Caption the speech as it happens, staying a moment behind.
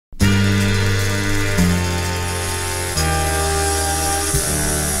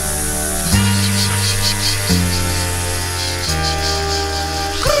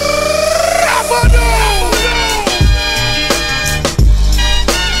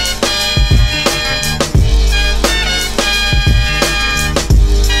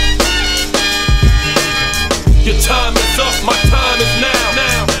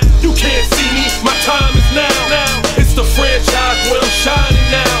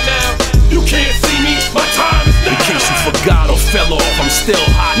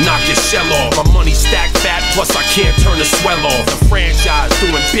can't turn the swell off. The franchise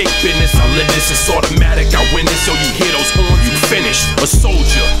doing big business. I live this, it's automatic. I win this, so you hear those horns, you finished. A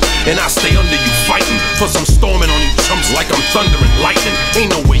soldier, and I stay under you fighting. Plus I'm storming on you chumps like I'm thunder and lightning.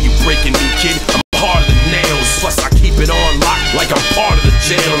 Ain't no way you breaking me, kid. I'm harder than nails. Plus I keep it on lock like I'm part of the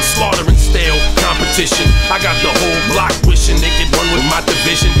jail. I'm slaughtering stale competition. I got the whole block wishing they could run with my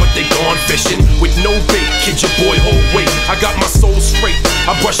division, but they gone fishing with no bait. Kid, your boy hold weight. I got my soul straight.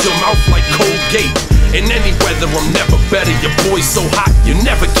 I brush your mouth like Colgate. In any weather, I'm never better. Your boy's so hot, you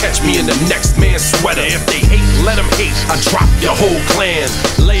never catch me in the next man's sweater. If they hate, let them hate. I drop your whole clan.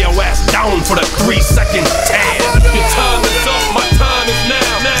 Lay your ass down for the 3-second tan. Your time is up, my time is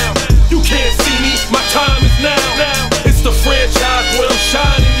now. You can't see me, my time is now. It's the franchise where I'm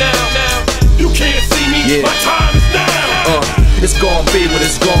shining now. You can't see me, my time is now. It's gon' be what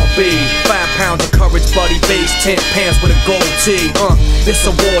it's gon' be. 5 pounds of courage, buddy base, 10 pants with a gold tee. It's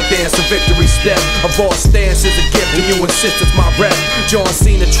a war dance, a victory step. A raw stance is a gift, and you insist it's my rep. John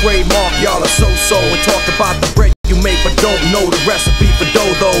Cena, Trademarc, y'all are so-so. And talk about the bread you make, but don't know the recipe for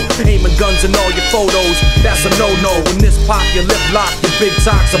dough. Aiming guns in all your photos, that's a no-no. When this pop, your lip lock, your big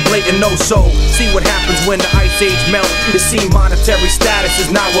talks are blatant no-so. See what happens when the ice age melt. It seems monetary status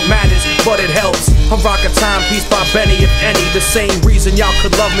is not what matters, but it helps. I'm rocking timepiece by Benny, if any. The same reason y'all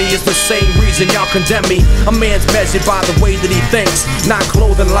could love me is the same reason y'all condemn me. A man's measured by the way that he thinks, not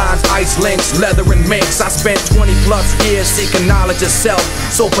clothing lines, ice links, leather and minks. I spent 20+ years seeking knowledge of self.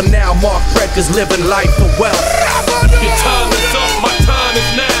 So for now, Mark Predka's living life for wealth. Your time is up, my time is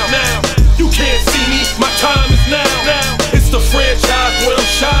now. You can't see me, my time is now. It's the franchise where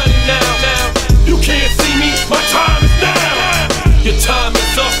I'm shining now. You can't see me, my time is now. Your time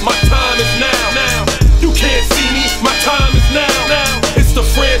is up, my time is now. You can't see me, my time is now. It's the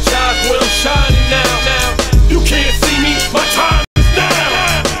franchise where I'm shining now. You can't see me, my time is now.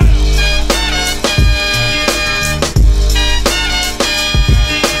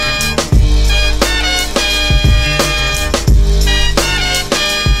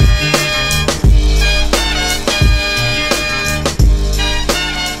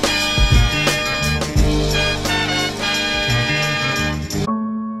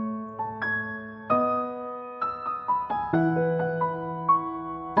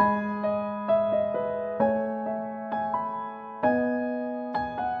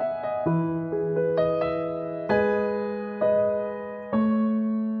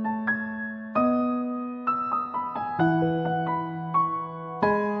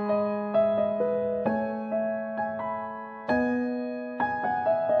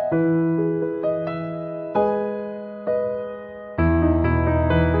 You